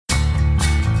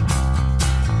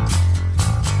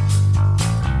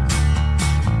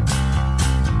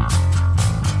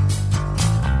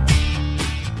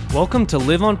Welcome to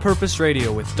Live on Purpose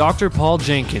Radio with Dr. Paul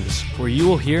Jenkins, where you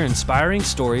will hear inspiring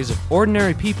stories of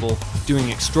ordinary people doing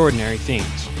extraordinary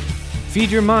things. Feed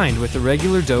your mind with a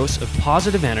regular dose of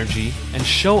positive energy and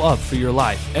show up for your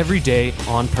life every day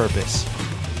on purpose.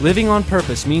 Living on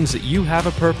purpose means that you have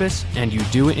a purpose and you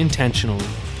do it intentionally.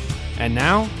 And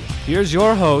now, here's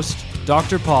your host,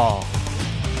 Dr. Paul.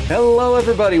 Hello,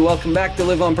 everybody. Welcome back to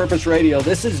Live on Purpose Radio.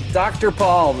 This is Dr.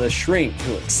 Paul, the shrink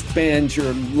who expands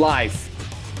your life,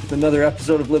 with another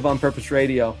episode of Live on Purpose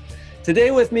Radio.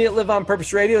 Today with me at Live on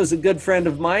Purpose Radio is a good friend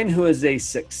of mine who is a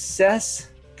success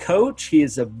coach. He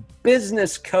is a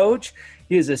business coach.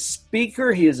 He is a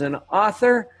speaker. He is an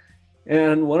author,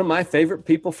 and one of my favorite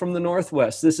people from the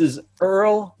Northwest. This is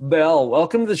Earl Bell.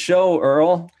 Welcome to the show,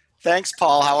 Earl. Thanks,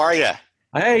 Paul. How are you?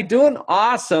 Hey, doing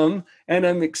awesome, and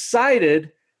I'm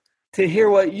excited to hear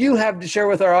what you have to share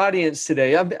with our audience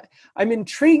today. I'm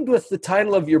intrigued with the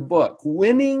title of your book,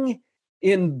 Winning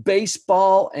in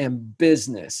Baseball and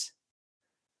Business.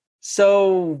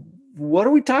 So what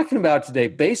are we talking about today,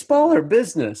 baseball or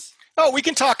business? Oh, we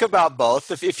can talk about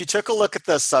both. If you took a look at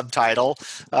the subtitle,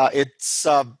 it's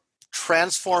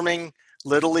transforming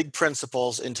Little League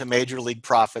principles into Major League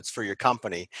profits for your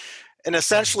company. And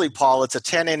essentially, Paul, it's a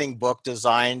 10-inning book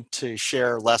designed to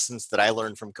share lessons that I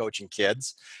learned from coaching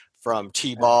kids, from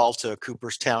T-ball to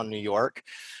Cooperstown, New York,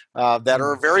 that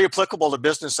are very applicable to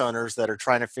business owners that are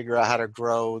trying to figure out how to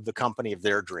grow the company of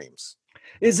their dreams.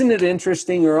 Isn't it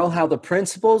interesting, Earl, how the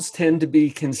principles tend to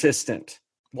be consistent?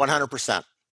 100%.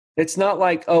 It's not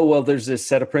like, oh, well, there's this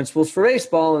set of principles for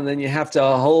baseball, and then you have to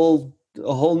a whole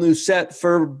new set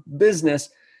for business.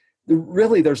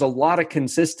 Really, there's a lot of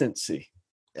consistency.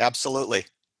 Absolutely.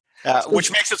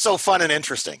 Which makes it so fun and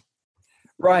interesting.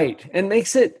 Right. And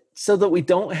makes it so that we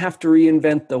don't have to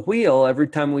reinvent the wheel every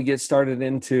time we get started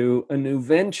into a new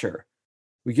venture.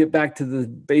 We get back to the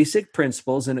basic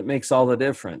principles, and it makes all the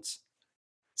difference.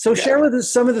 So share with us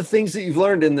some of the things that you've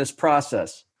learned in this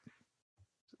process.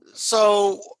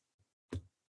 So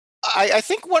I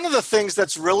think one of the things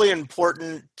that's really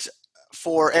important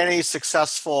for any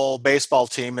successful baseball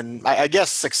team, and I guess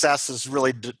success is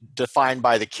really defined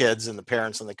by the kids and the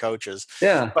parents and the coaches.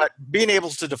 Yeah. But being able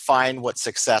to define what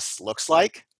success looks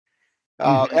like,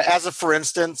 as a, for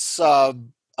instance, an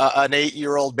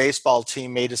 8-year-old baseball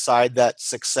team may decide that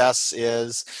success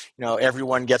is,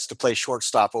 everyone gets to play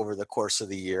shortstop over the course of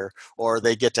the year, or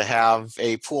they get to have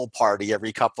a pool party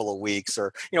every couple of weeks,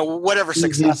 or, whatever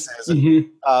success is.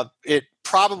 And, it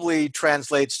probably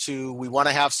translates to, we want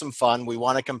to have some fun, we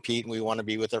want to compete, and we want to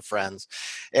be with our friends.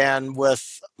 And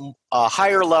with a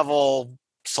higher level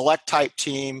select type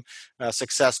team,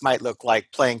 success might look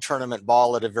like playing tournament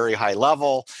ball at a very high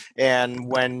level. And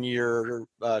when your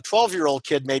 12-year-old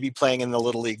kid may be playing in the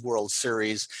Little League World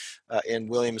Series in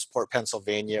Williamsport,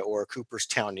 Pennsylvania, or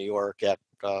Cooperstown, New York, at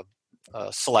a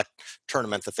select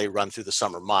tournament that they run through the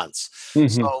summer months.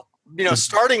 So,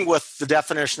 starting with the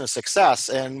definition of success,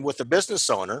 and with a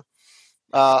business owner,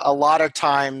 a lot of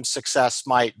times success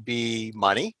might be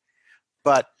money.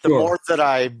 But the more that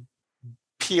I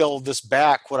peel this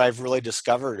back, what I've really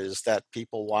discovered is that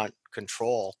people want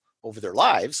control over their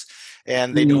lives,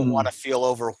 and they don't want to feel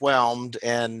overwhelmed,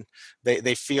 and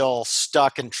they feel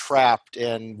stuck and trapped,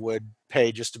 and would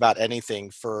pay just about anything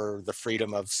for the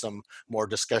freedom of some more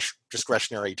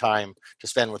discretionary time to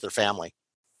spend with their family.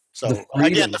 So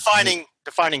again,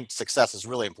 defining success is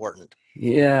really important.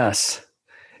 Yes.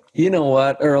 You know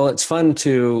what, Earl, it's fun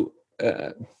to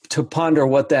ponder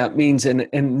what that means.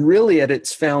 And really at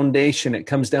its foundation, it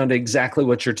comes down to exactly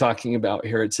what you're talking about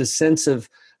here. It's a sense of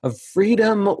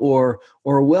freedom or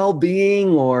well-being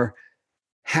or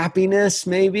happiness,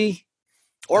 maybe.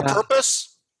 Or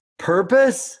purpose.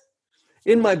 Purpose?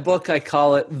 In my book, I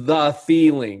call it the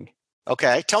feeling.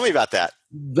 Okay. Tell me about that.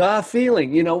 The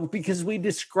feeling, because we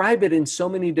describe it in so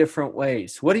many different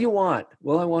ways. What do you want?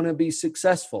 Well, I want to be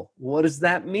successful. What does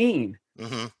that mean?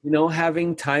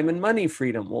 Having time and money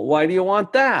freedom. Well, why do you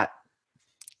want that?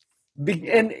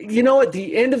 And, at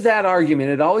the end of that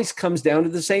argument, it always comes down to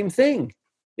the same thing.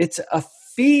 It's a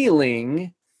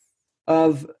feeling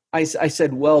of, I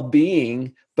said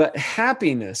well-being, but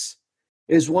happiness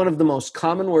is one of the most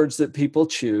common words that people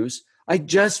choose. I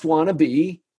just want to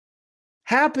be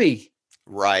happy.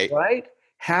 Right.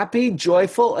 Happy,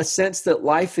 joyful, a sense that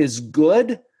life is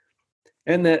good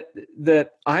and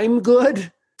that I'm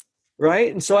good.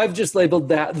 Right. And so I've just labeled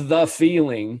that the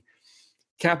feeling,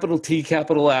 capital T,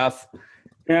 capital F,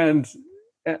 and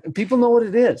people know what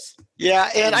it is. Yeah.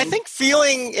 And I think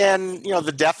feeling and,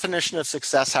 the definition of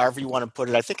success, however you want to put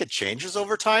it, I think it changes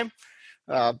over time.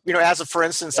 For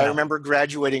instance, I remember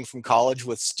graduating from college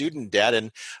with student debt,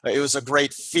 and it was a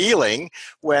great feeling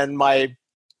when my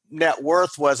net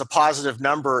worth was a positive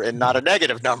number and not a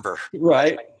negative number.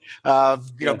 Right.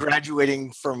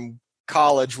 Graduating from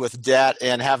college with debt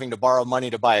and having to borrow money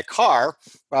to buy a car,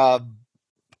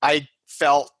 I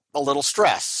felt a little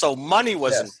stressed. So money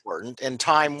was important and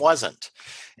time wasn't.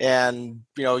 And,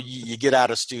 you get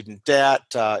out of student debt.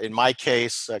 In my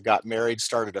case, I got married,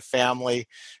 started a family,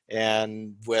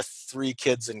 and with 3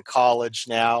 kids in college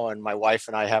now, and my wife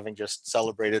and I having just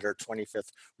celebrated our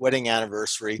 25th wedding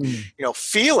anniversary,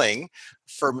 feeling,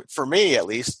 for me at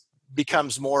least,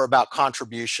 becomes more about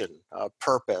contribution,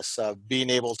 purpose, being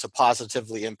able to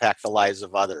positively impact the lives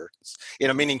of others in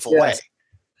a meaningful way.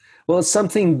 Well, it's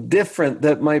something different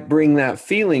that might bring that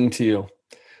feeling to you,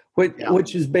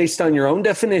 which is based on your own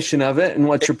definition of it and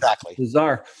what your purposes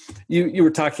are. You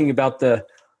were talking about the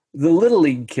Little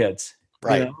League kids.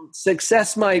 Right.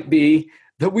 Success might be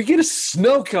that we get a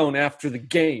snow cone after the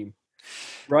game,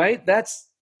 right? That's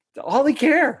all they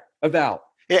care about.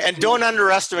 Yeah, and don't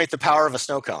underestimate the power of a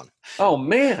snow cone. Oh,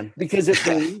 man, because it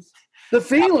brings the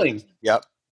feeling. Yep.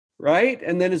 Right?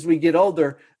 And then as we get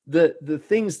older, the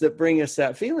things that bring us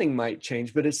that feeling might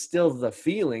change, but it's still the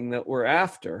feeling that we're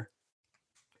after.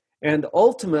 And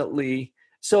ultimately,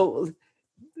 so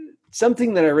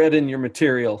something that I read in your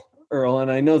material, Earl,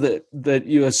 and I know that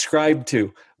you ascribe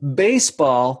to,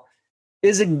 baseball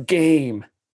is a game.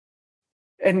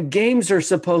 And games are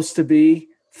supposed to be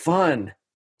fun.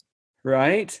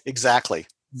 Right? Exactly.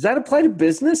 Does that apply to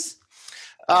business?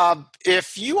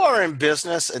 If you are in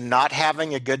business and not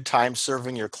having a good time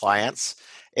serving your clients,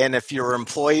 and if your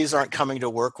employees aren't coming to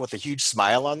work with a huge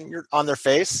smile on their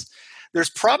face, there's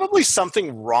probably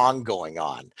something wrong going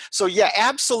on. So yeah,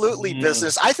 absolutely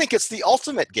business. I think it's the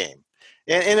ultimate game,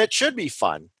 and it should be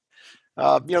fun.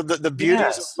 The beauty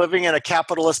of living in a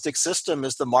capitalistic system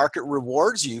is the market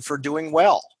rewards you for doing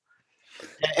well.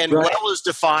 And well is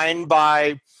defined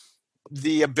by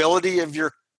the ability of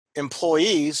your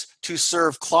employees to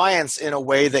serve clients in a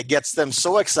way that gets them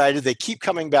so excited they keep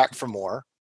coming back for more.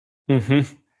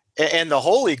 Mm-hmm. And the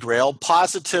holy grail,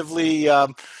 positively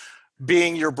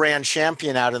being your brand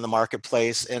champion out in the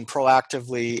marketplace and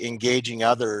proactively engaging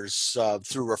others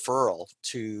through referral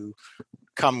to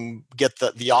come get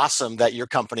the awesome that your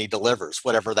company delivers,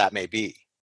 whatever that may be.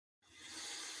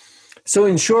 So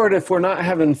in short, if we're not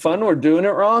having fun, we're doing it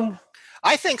wrong?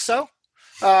 I think so.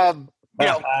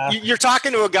 You're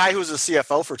talking to a guy who's a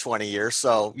CFO for 20 years.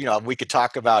 So, we could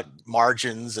talk about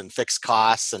margins and fixed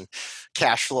costs and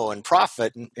cash flow and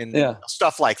profit and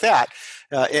stuff like that.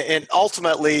 And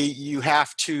ultimately, you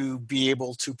have to be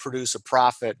able to produce a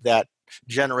profit that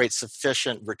generates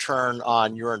sufficient return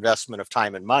on your investment of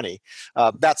time and money.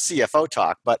 That's CFO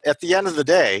talk. But at the end of the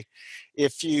day,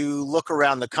 if you look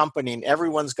around the company and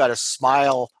everyone's got a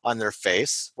smile on their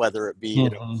face, whether it be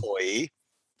an employee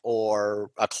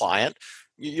or a client,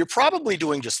 you're probably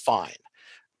doing just fine.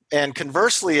 And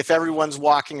conversely, if everyone's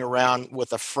walking around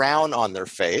with a frown on their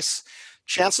face,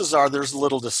 chances are there's a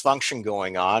little dysfunction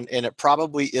going on, and it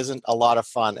probably isn't a lot of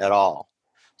fun at all.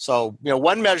 So,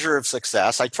 one measure of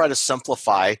success, I try to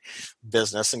simplify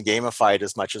business and gamify it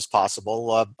as much as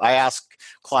possible. I ask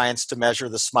clients to measure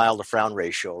the smile to frown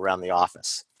ratio around the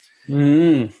office.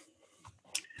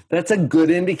 That's a good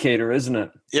indicator, isn't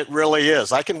it? It really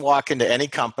is. I can walk into any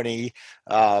company,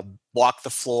 walk the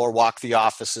floor, walk the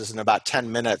offices in about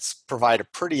 10 minutes, provide a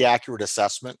pretty accurate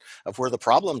assessment of where the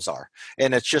problems are.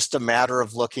 And it's just a matter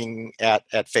of looking at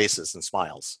faces and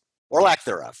smiles, or lack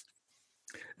thereof.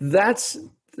 That's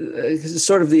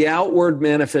sort of the outward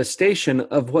manifestation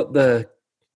of what the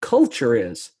culture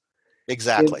is.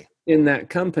 Exactly. In that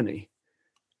company.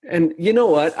 And you know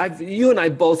what? You and I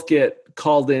both get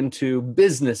called into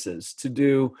businesses to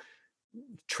do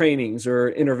trainings or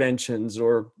interventions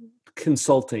or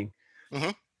consulting. Mm-hmm.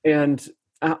 And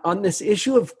on this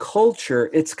issue of culture,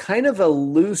 it's kind of a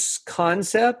loose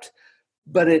concept,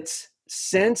 but it's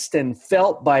sensed and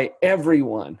felt by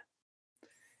everyone.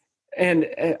 And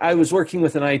I was working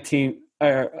with an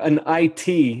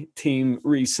IT team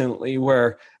recently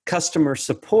where customer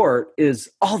support is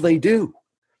all they do.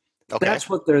 Okay. That's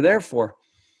what they're there for.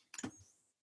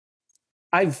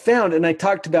 I've found, and I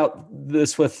talked about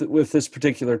this with this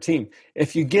particular team,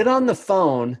 if you get on the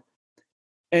phone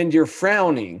and you're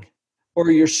frowning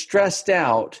or you're stressed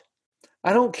out,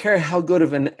 I don't care how good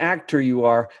of an actor you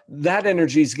are, that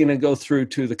energy is going to go through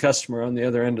to the customer on the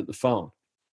other end of the phone.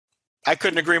 I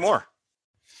couldn't agree more.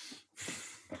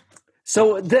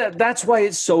 So that's why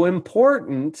it's so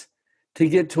important to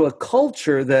get to a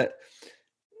culture that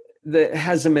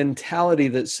has a mentality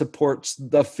that supports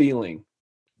the feeling.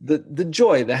 the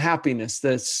joy, the happiness,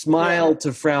 the smile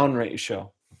to frown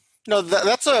ratio. No,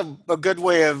 that's a good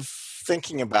way of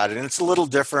thinking about it, and it's a little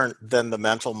different than the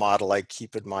mental model I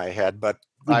keep in my head. But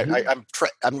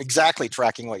I'm exactly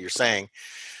tracking what you're saying.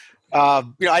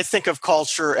 I think of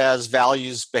culture as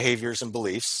values, behaviors, and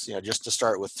beliefs. Just to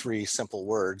start with 3 simple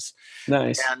words.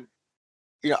 Nice. And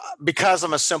because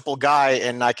I'm a simple guy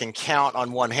and I can count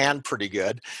on one hand pretty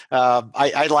good,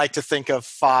 I like to think of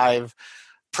 5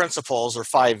 principles or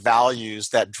 5 values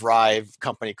that drive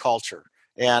company culture.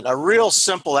 And a real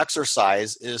simple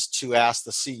exercise is to ask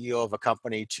the CEO of a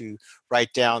company to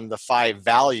write down the 5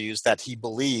 values that he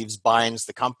believes binds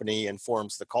the company and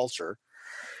forms the culture.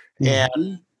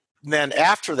 And then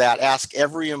after that, ask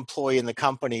every employee in the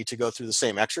company to go through the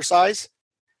same exercise.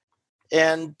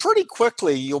 And pretty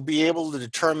quickly, you'll be able to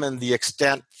determine the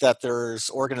extent that there's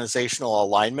organizational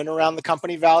alignment around the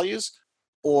company values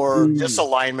or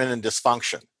disalignment and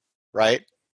dysfunction, right?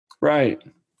 Right.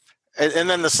 And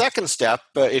then the second step,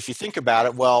 if you think about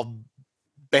it, well,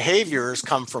 behaviors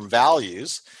come from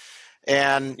values.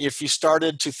 And if you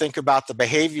started to think about the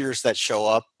behaviors that show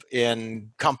up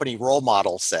in company role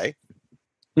models, say,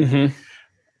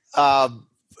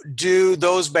 do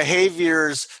those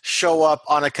behaviors show up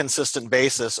on a consistent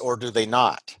basis or do they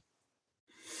not?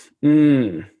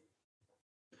 And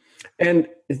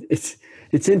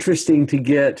it's interesting to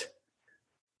get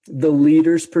the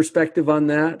leader's perspective on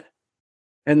that,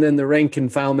 and then the rank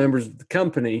and file members of the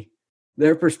company,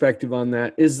 their perspective on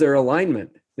that. Is there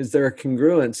alignment? Is there a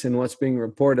congruence in what's being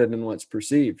reported and what's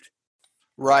perceived?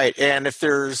 Right. And if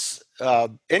there's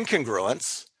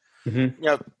incongruence,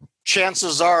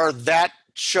 chances are that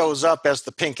shows up as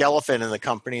the pink elephant in the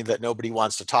company that nobody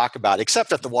wants to talk about,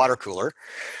 except at the water cooler.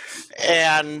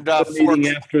 And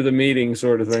meeting after the meeting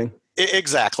sort of thing.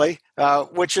 Exactly,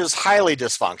 which is highly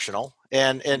dysfunctional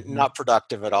and not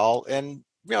productive at all. And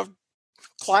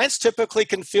clients typically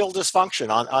can feel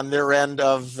dysfunction on their end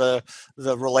of the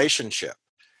relationship.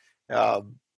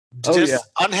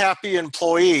 Unhappy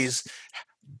employees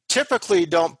typically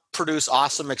don't produce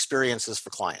awesome experiences for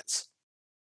clients.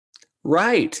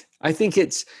 Right. I think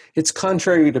it's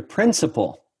contrary to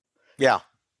principle. Yeah.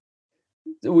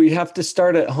 We have to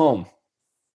start at home.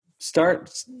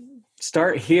 Start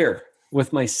here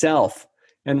with myself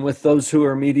and with those who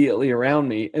are immediately around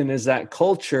me. And as that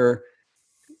culture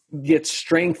gets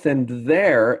strengthened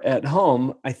there at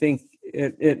home, I think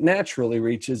it naturally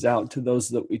reaches out to those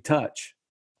that we touch.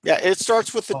 Yeah, it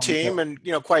starts with the team, and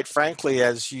quite frankly,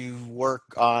 as you work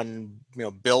on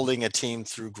building a team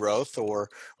through growth or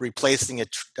replacing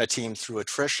a team through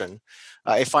attrition,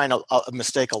 I find a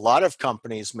mistake a lot of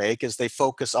companies make is they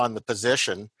focus on the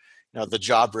position, the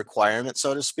job requirement,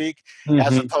 so to speak,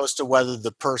 as opposed to whether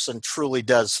the person truly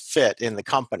does fit in the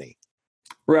company.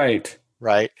 Right.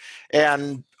 Right,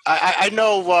 and I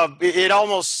know it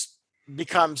almost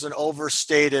becomes an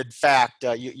overstated fact.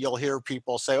 You'll hear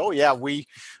people say, "Oh yeah, we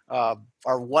are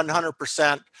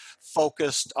 100%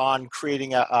 focused on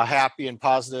creating a happy and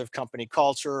positive company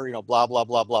culture." Blah blah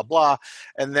blah blah blah,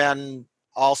 and then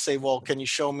I'll say, "Well, can you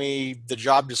show me the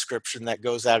job description that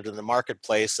goes out in the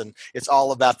marketplace?" And it's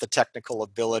all about the technical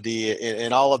ability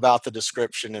and all about the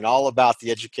description and all about the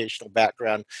educational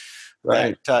background.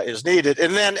 Right. That is needed.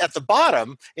 And then at the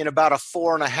bottom, in about a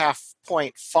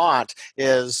 4.5-point font,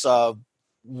 is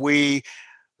we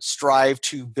strive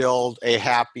to build a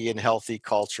happy and healthy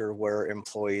culture where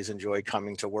employees enjoy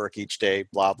coming to work each day,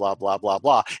 blah, blah, blah, blah,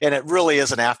 blah. And it really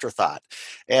is an afterthought.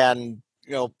 And,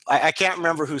 I can't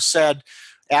remember who said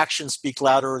actions speak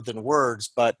louder than words,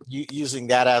 but using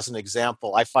that as an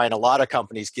example, I find a lot of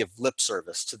companies give lip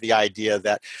service to the idea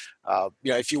that,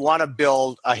 if you want to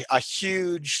build a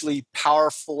hugely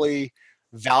powerfully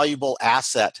valuable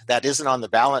asset that isn't on the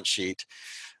balance sheet,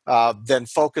 then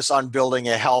focus on building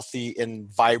a healthy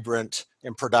and vibrant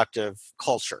and productive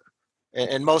culture.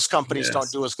 And most companies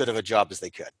don't do as good of a job as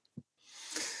they could.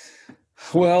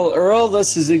 Well, Earl,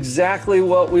 this is exactly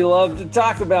what we love to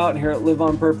talk about here at Live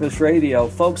on Purpose Radio.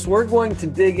 Folks, we're going to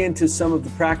dig into some of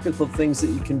the practical things that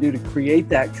you can do to create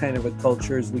that kind of a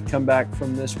culture as we come back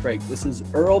from this break. This is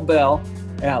Earl Bell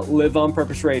at Live on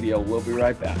Purpose Radio. We'll be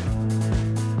right back.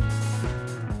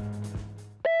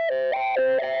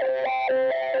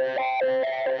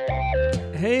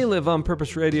 Hey, Live on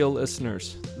Purpose Radio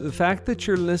listeners. The fact that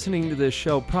you're listening to this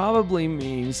show probably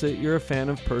means that you're a fan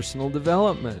of personal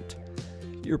development.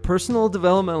 Your personal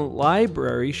development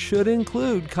library should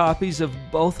include copies of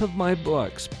both of my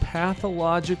books,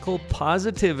 Pathological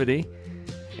Positivity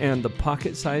and the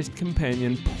pocket-sized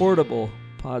companion, Portable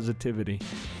Positivity.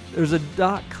 There's a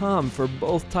 .com for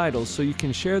both titles so you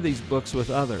can share these books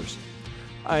with others.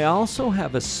 I also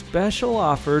have a special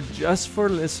offer just for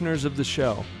listeners of the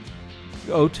show.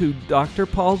 Go to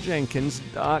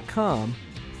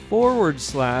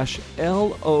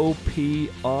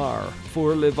drpauljenkins.com/LOPR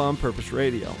for Live on Purpose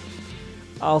Radio.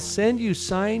 I'll send you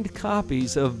signed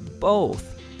copies of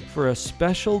both for a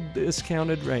special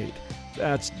discounted rate.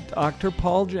 That's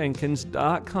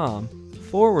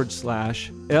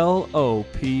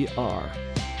drpauljenkins.com/LOPR.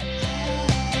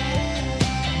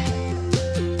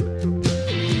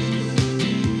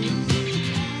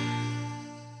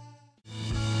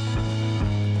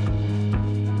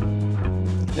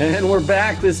 And we're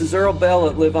back. This is Earl Bell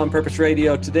at Live on Purpose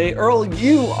Radio. Today, Earl,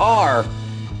 you are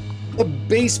the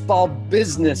baseball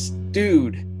business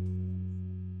dude.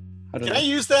 Can I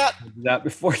use that? That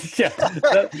before? Yeah,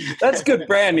 that's good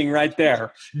branding right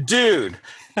there. Dude.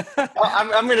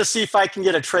 I'm going to see if I can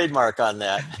get a trademark on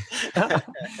that.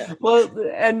 Well,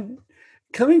 and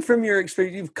coming from your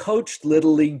experience, you've coached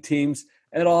Little League teams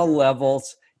at all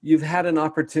levels. You've had an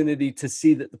opportunity to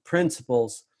see that the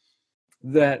principles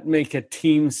that make a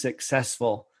team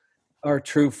successful are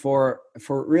true for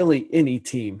really any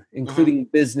team, including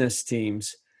business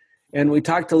teams. And we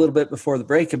talked a little bit before the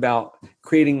break about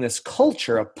creating this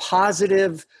culture, a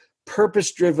positive,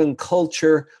 purpose-driven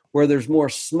culture where there's more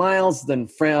smiles than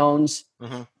frowns.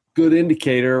 Good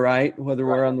indicator, right? Whether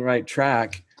we're on the right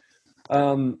track.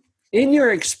 In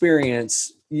your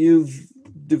experience, you've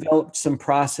developed some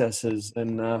processes,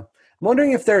 and I'm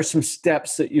wondering if there are some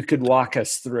steps that you could walk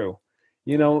us through,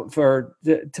 you know, to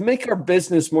make our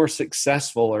business more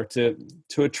successful, or to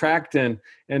attract and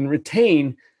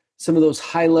retain some of those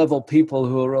high-level people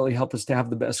who will really help us to have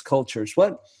the best cultures.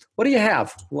 What do you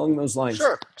have along those lines?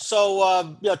 Sure.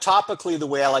 So, topically, the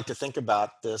way I like to think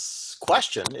about this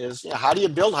question is, how do you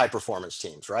build high-performance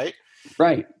teams, right?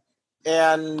 Right.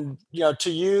 And, to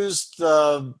use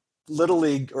the Little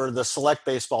League or the select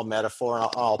baseball metaphor, and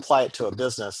I'll apply it to a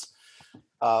business,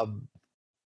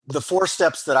 the 4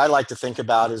 steps that I like to think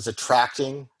about is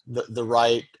attracting the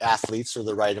right athletes or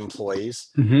the right employees,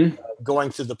 going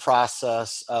through the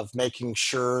process of making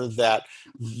sure that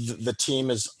the team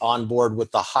is on board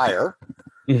with the hire,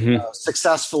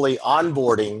 successfully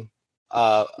onboarding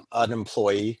an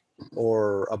employee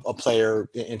or a player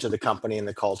into the company and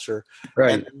the culture,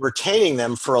 and retaining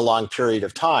them for a long period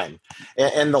of time.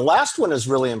 And the last one is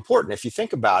really important. If you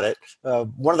think about it,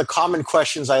 one of the common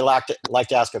questions I like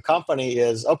to ask a company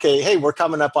is, okay, hey, we're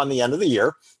coming up on the end of the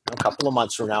year, a couple of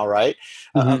months from now, right?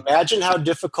 Imagine how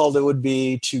difficult it would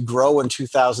be to grow in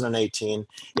 2018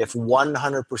 if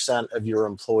 100% of your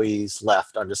employees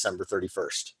left on December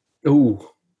 31st. Ooh.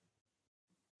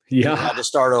 Yeah. You had to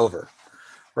start over,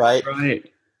 right? Right.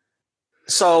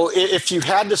 So if you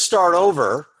had to start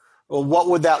over, well, what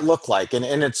would that look like? And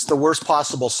it's the worst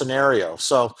possible scenario.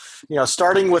 So,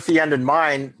 starting with the end in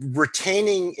mind,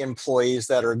 retaining employees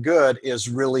that are good is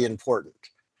really important.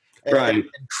 And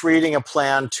creating a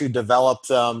plan to develop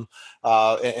them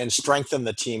and strengthen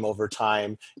the team over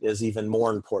time is even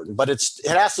more important. But it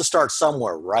has to start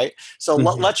somewhere, right? So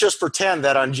let's just pretend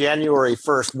that on January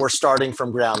 1st, we're starting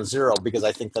from ground zero, because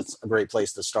I think that's a great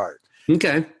place to start.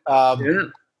 Okay.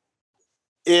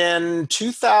 In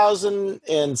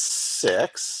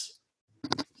 2006,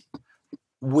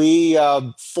 we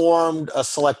formed a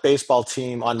select baseball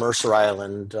team on Mercer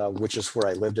Island, which is where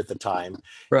I lived at the time.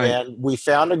 Right. And we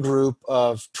found a group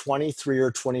of 23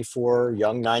 or 24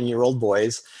 young 9-year-old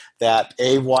boys that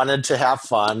A, wanted to have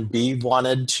fun, B,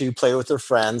 wanted to play with their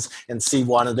friends, and C,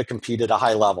 wanted to compete at a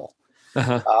high level.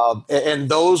 And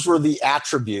those were the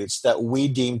attributes that we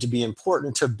deemed to be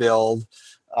important to build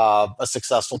a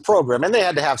successful program. And they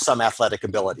had to have some athletic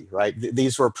ability, right?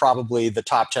 These were probably the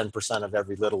top 10% of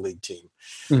every Little League team.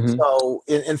 So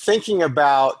in thinking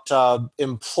about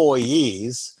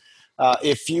employees,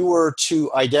 if you were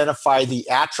to identify the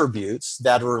attributes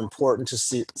that are important to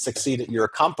succeed at your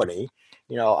company,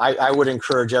 I would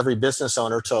encourage every business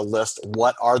owner to list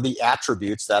what are the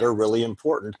attributes that are really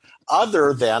important,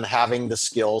 other than having the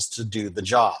skills to do the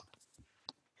job.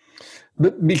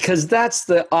 But because that's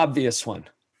the obvious one.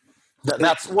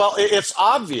 It's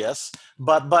obvious,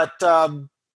 but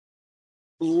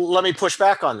let me push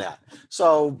back on that.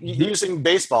 So using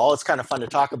baseball, it's kind of fun to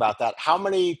talk about that. How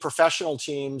many professional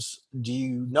teams do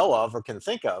you know of or can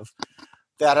think of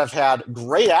that have had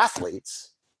great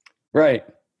athletes, right,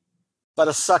 but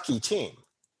a sucky team?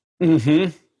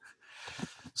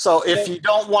 So if you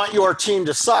don't want your team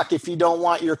to suck, if you don't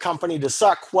want your company to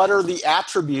suck, what are the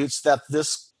attributes that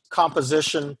this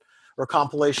composition or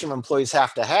compilation of employees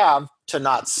have to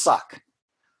not suck?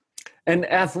 And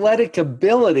athletic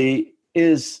ability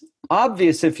is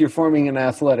obvious if you're forming an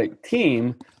athletic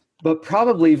team, but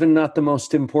probably even not the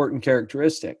most important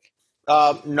characteristic.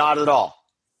 Not at all.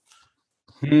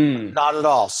 Not at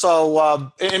all.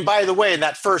 So, and by the way, in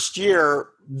that first year,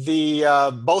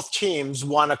 the both teams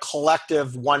won a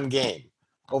collective one game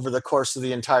over the course of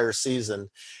the entire season.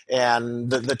 And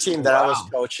the team that I was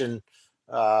coaching,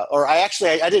 or I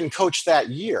didn't coach that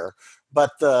year,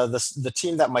 but the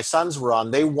team that my sons were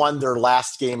on, they won their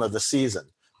last game of the season.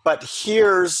 But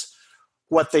here's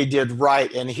what they did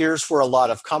right, and here's where a lot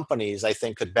of companies, I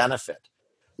think, could benefit.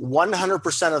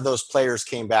 100% of those players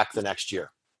came back the next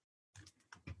year.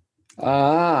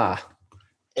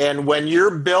 And when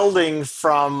you're building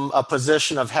from a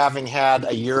position of having had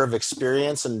a year of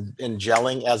experience in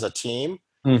gelling as a team,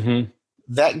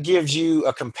 that gives you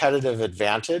a competitive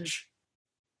advantage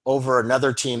over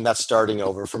another team that's starting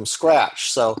over from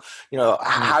scratch. So,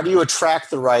 how do you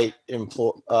attract the right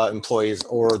employees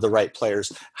or the right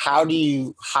players? How do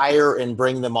you hire and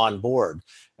bring them on board?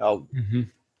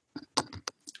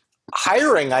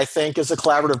 Hiring, I think, is a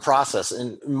collaborative process.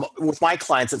 And with my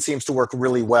clients, it seems to work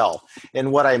really well.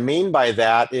 And what I mean by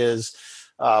that is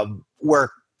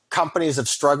where companies have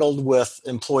struggled with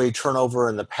employee turnover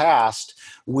in the past,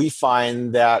 we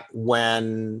find that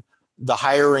when the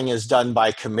hiring is done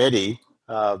by committee,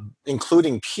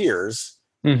 including peers,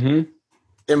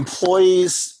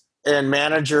 employees and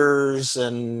managers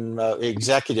and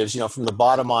executives, from the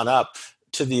bottom on up,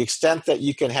 to the extent that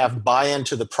you can have buy-in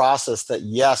to the process that,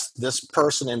 yes, this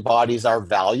person embodies our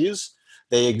values,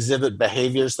 they exhibit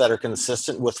behaviors that are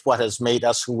consistent with what has made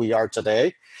us who we are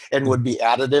today and would be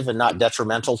additive and not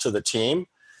detrimental to the team,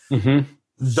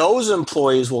 those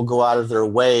employees will go out of their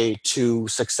way to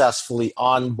successfully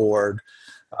onboard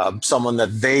someone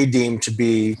that they deem to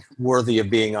be worthy of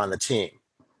being on the team.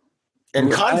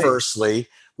 And conversely,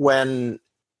 when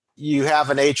you have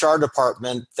an HR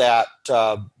department that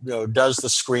does the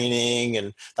screening,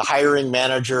 and the hiring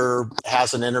manager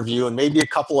has an interview, and maybe a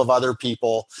couple of other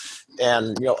people,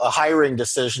 and a hiring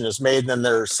decision is made, and then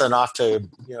they're sent off to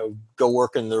go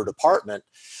work in their department.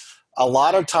 A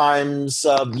lot of times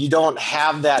you don't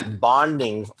have that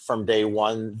bonding from day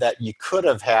one that you could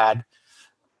have had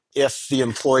if the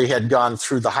employee had gone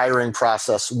through the hiring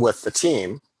process with the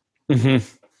team.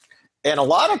 And a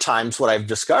lot of times what I've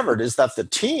discovered is that the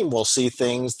team will see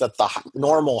things that the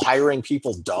normal hiring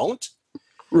people don't.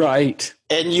 Right.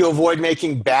 And you avoid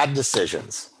making bad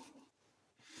decisions.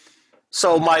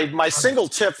 So my single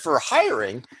tip for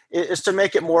hiring is to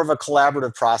make it more of a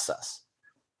collaborative process.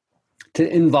 To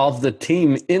involve the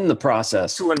team in the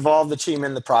process. To involve the team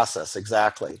in the process,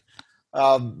 exactly.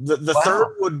 The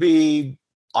third would be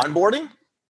onboarding.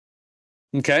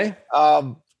 Okay.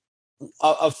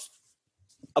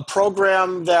 A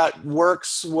program that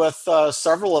works with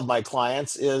several of my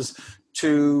clients is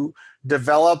to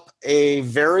develop a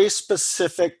very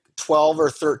specific 12 or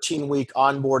 13-week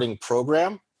onboarding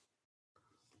program.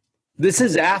 This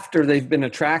is after they've been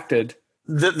attracted.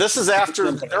 This is after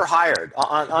they're hired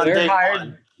on they're day hired.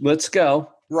 one. Let's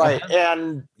go. Right.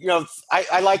 And,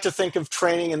 I like to think of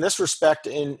training in this respect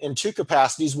in two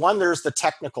capacities. One, there's the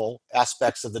technical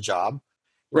aspects of the job.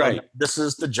 Right. This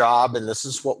is the job, and this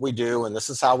is what we do, and this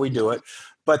is how we do it.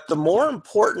 But the more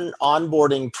important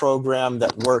onboarding program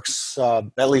that works,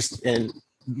 at least in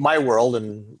my world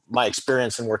and my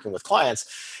experience in working with clients,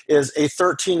 is a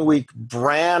 13-week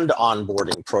brand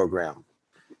onboarding program.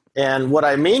 And what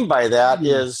I mean by that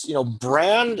is,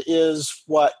 brand is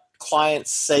what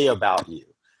clients say about you.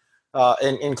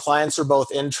 And clients are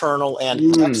both internal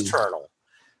and external.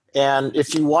 And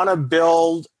if you want to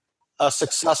build a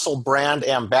successful brand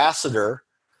ambassador,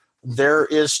 there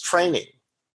is training,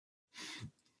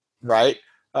 right?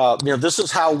 This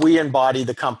is how we embody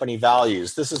the company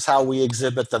values. This is how we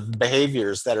exhibit the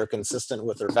behaviors that are consistent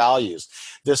with their values.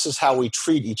 This is how we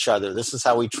treat each other. This is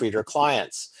how we treat our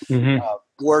clients.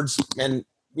 Words, and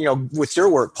with your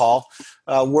work, Paul,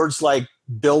 words like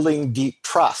building deep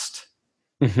trust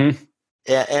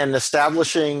and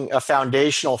establishing a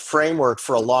foundational framework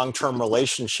for a long-term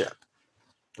relationship.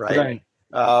 Right.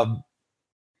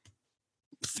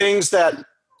 Things that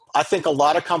I think a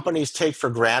lot of companies take for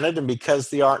granted, and because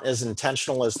they aren't as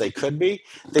intentional as they could be,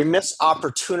 they miss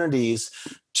opportunities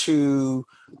to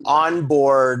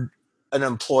onboard an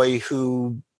employee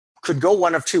who could go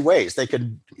one of two ways. They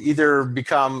could either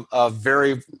become a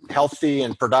very healthy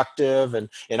and productive and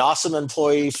an awesome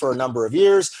employee for a number of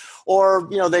years, or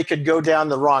they could go down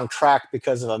the wrong track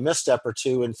because of a misstep or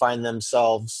two and find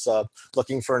themselves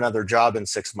looking for another job in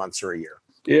 6 months or a year.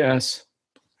 Yes,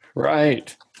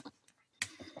 right.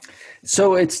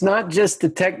 So it's not just the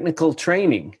technical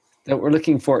training that we're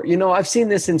looking for. I've seen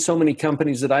this in so many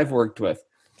companies that I've worked with.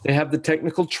 They have the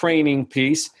technical training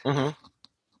piece, Mm-hmm.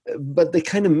 but they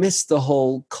kind of miss the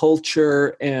whole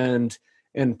culture and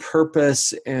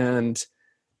purpose. And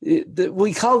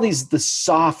we call these the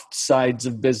soft sides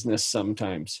of business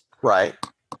sometimes. Right.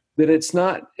 That it's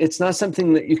not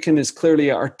something that you can as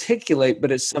clearly articulate,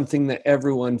 but it's something that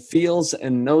everyone feels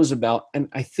and knows about. And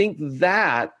I think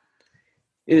that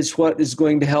is what is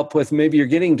going to help with, maybe you're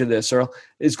getting to this, Earl,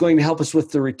 is going to help us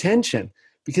with the retention.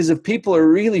 Because if people are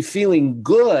really feeling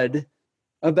good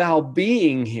about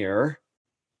being here,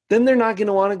 then they're not going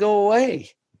to want to go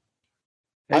away.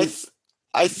 And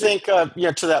I think,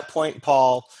 to that point,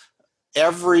 Paul,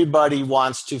 everybody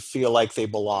wants to feel like they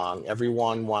belong.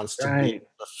 Everyone wants to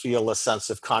feel a sense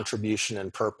of contribution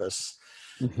and purpose.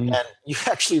 Mm-hmm. And you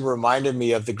actually reminded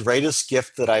me of the greatest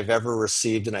gift that I've ever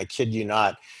received, and I kid you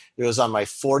not. It was on my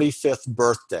 45th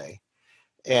birthday,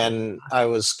 and I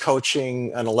was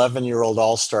coaching an 11-year-old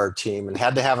all-star team and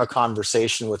had to have a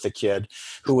conversation with a kid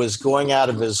who was going out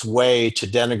of his way to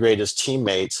denigrate his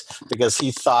teammates because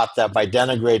he thought that by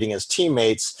denigrating his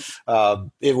teammates,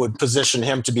 it would position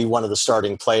him to be one of the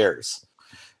starting players.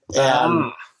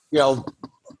 And,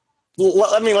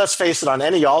 let's face it, on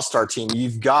any all-star team,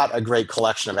 you've got a great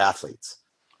collection of athletes.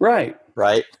 Right.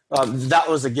 That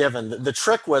was a given. The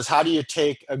trick was, how do you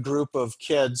take a group of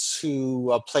kids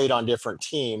who played on different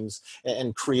teams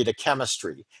and create a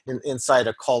chemistry inside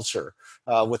a culture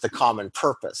with a common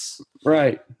purpose?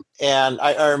 Right. And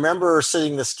I remember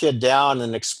sitting this kid down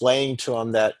and explaining to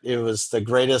him that it was the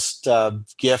greatest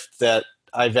gift that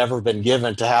I've ever been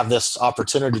given to have this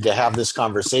opportunity to have this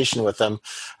conversation with him,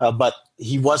 but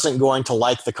he wasn't going to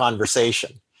like the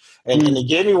conversation. And he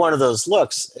gave me one of those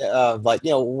looks, like,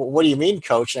 what do you mean,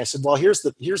 coach? And I said, well, here's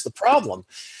the problem.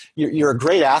 You're a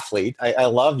great athlete. I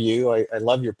love you. I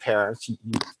love your parents. You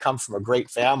come from a great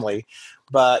family.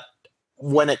 But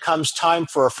when it comes time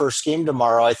for a first game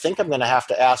tomorrow, I think I'm going to have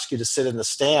to ask you to sit in the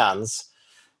stands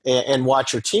and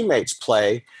watch your teammates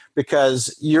play,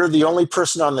 because you're the only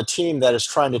person on the team that is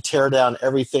trying to tear down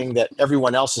everything that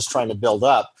everyone else is trying to build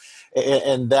up.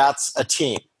 And that's a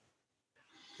team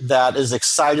that is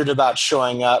excited about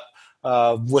showing up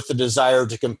with the desire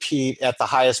to compete at the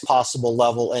highest possible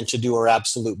level and to do our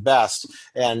absolute best.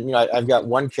 And I've got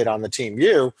one kid on the team,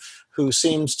 who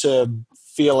seems to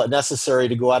feel it necessary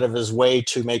to go out of his way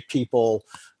to make people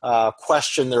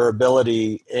question their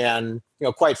ability. And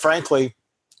quite frankly,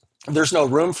 there's no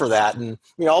room for that. And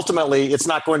ultimately, it's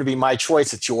not going to be my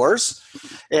choice, it's yours.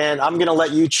 And I'm going to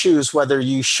let you choose whether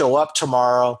you show up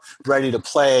tomorrow ready to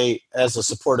play as a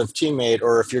supportive teammate,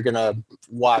 or if you're going to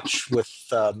watch with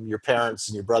your parents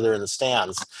and your brother in the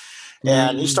stands.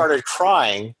 And he started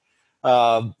crying,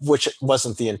 which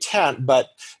wasn't the intent, but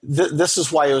this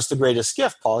is why it was the greatest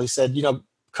gift, Paul. He said,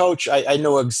 Coach, I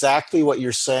know exactly what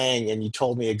you're saying, and you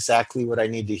told me exactly what I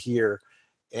need to hear.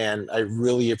 And I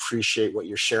really appreciate what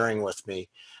you're sharing with me.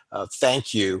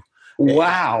 Thank you.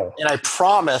 Wow. And I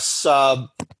promise I'm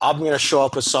going to show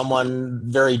up with someone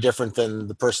very different than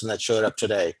the person that showed up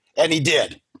today. And he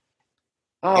did.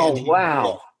 Oh,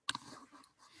 wow.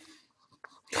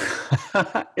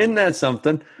 Isn't that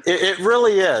something? It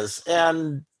really is.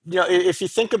 And, if you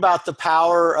think about the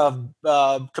power of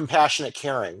compassionate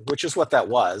caring, which is what that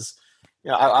was,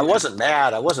 I wasn't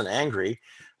mad. I wasn't angry.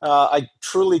 I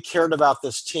truly cared about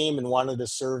this team and wanted to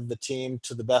serve the team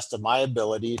to the best of my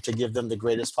ability to give them the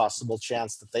greatest possible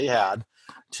chance that they had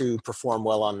to perform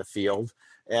well on the field.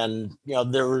 And,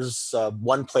 there was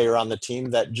one player on the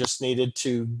team that just needed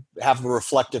to have a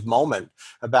reflective moment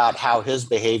about how his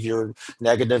behavior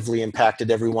negatively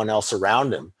impacted everyone else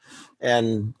around him.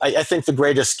 And I think the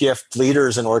greatest gift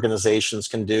leaders and organizations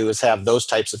can do is have those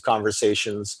types of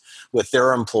conversations with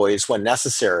their employees when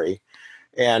necessary.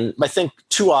 And I think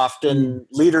too often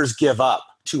leaders give up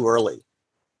too early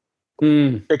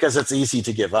because it's easy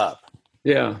to give up.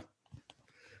 Yeah.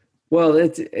 Well,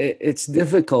 it's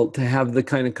difficult to have the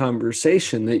kind of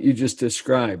conversation that you just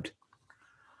described.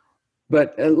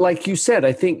 But like you said,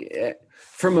 I think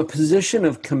from a position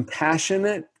of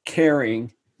compassionate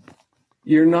caring,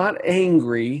 you're not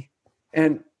angry,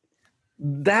 and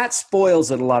that spoils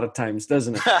it a lot of times,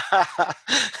 doesn't it?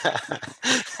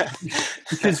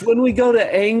 Because when we go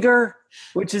to anger,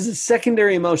 which is a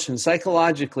secondary emotion,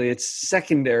 psychologically, it's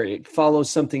secondary. It follows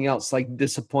something else like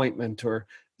disappointment or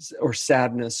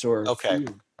sadness or okay.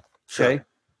 Fear. Sure. Okay.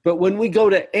 But when we go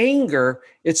to anger,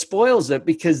 it spoils it,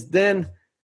 because then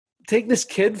take this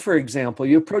kid, for example.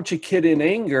 You approach a kid in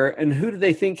anger, and who do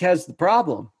they think has the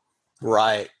problem?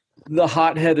 Right. The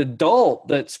hot-headed adult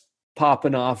that's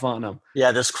popping off on them.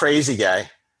 Yeah, this crazy guy.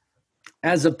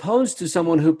 As opposed to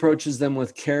someone who approaches them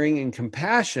with caring and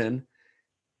compassion,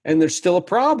 And there's still a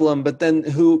problem, but then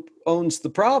who owns the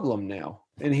problem now?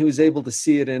 And he was able to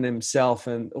see it in himself.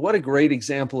 And what a great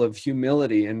example of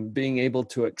humility and being able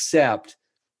to accept,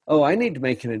 oh, I need to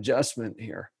make an adjustment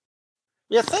here.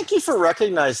 Yeah, thank you for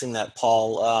recognizing that,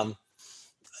 Paul.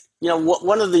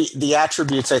 One of the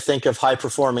attributes I think of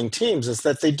high-performing teams is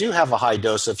that they do have a high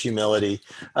dose of humility.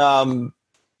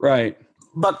 Right.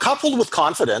 But coupled with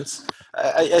confidence,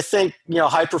 I think,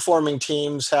 high-performing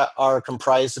teams are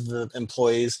comprised of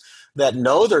employees that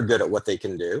know they're good at what they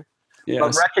can do,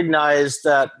 but recognize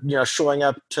that, showing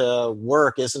up to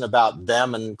work isn't about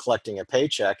them and collecting a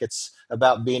paycheck. It's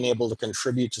about being able to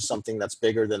contribute to something that's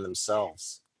bigger than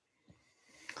themselves.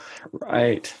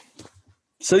 Right.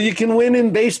 So you can win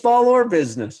in baseball or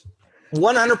business.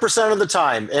 100% of the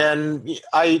time. And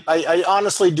I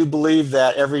honestly do believe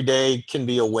that every day can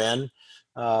be a win.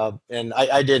 And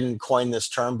I didn't coin this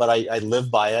term, but I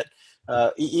live by it.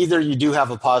 Either you do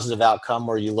have a positive outcome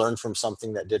or you learn from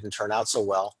something that didn't turn out so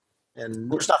well.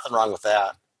 And there's nothing wrong with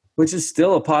that. Which is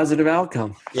still a positive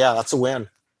outcome. Yeah, that's a win.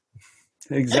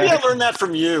 Exactly. Maybe I learned that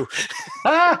from you.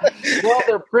 Well,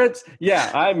 they're Prince.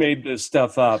 Yeah, I made this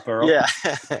stuff up, Earl. Yeah.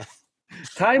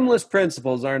 Timeless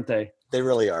principles, aren't they? They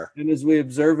really are. And as we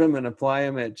observe them and apply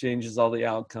them, it changes all the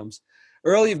outcomes.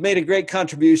 Earl, you've made a great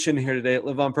contribution here today at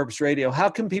Live on Purpose Radio. How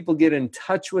can people get in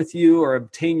touch with you or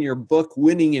obtain your book,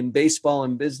 Winning in Baseball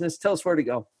and Business? Tell us where to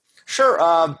go. Sure.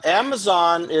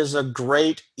 Amazon is a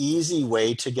great, easy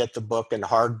way to get the book in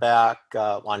hardback,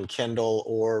 on Kindle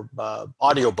or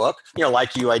audiobook.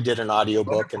 Like you, I did an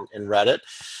audiobook and read it.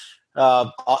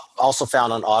 Also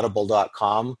found on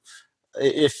audible.com.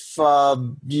 If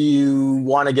you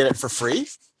want to get it for free,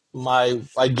 I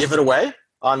give it away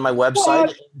on my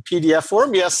website in PDF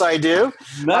form. Yes, I do.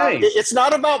 Nice. It's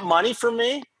not about money for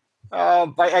me.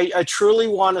 I truly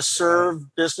want to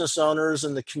serve business owners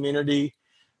in the community,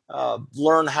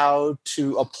 learn how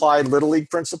to apply Little League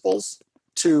principles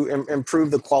to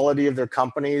improve the quality of their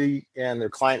company and their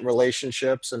client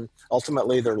relationships and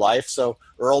ultimately their life. So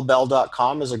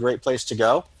earlbell.com is a great place to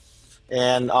go.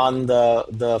 And on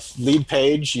the lead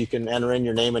page, you can enter in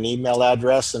your name and email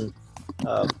address, and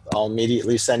I'll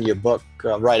immediately send you a book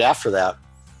right after that.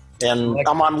 And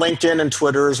I'm on LinkedIn and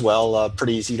Twitter as well.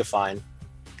 Pretty easy to find.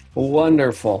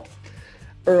 Wonderful.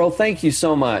 Earl, thank you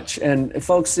so much. And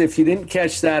folks, if you didn't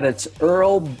catch that, it's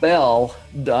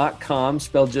earlbell.com,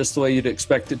 spelled just the way you'd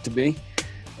expect it to be.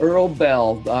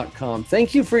 earlbell.com.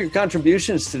 Thank you for your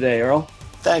contributions today, Earl.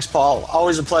 Thanks, Paul.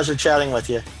 Always a pleasure chatting with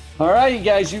you. All right, you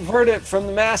guys, you've heard it from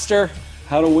the master,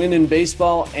 how to win in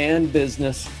baseball and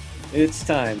business. It's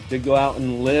time to go out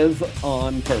and live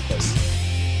on purpose.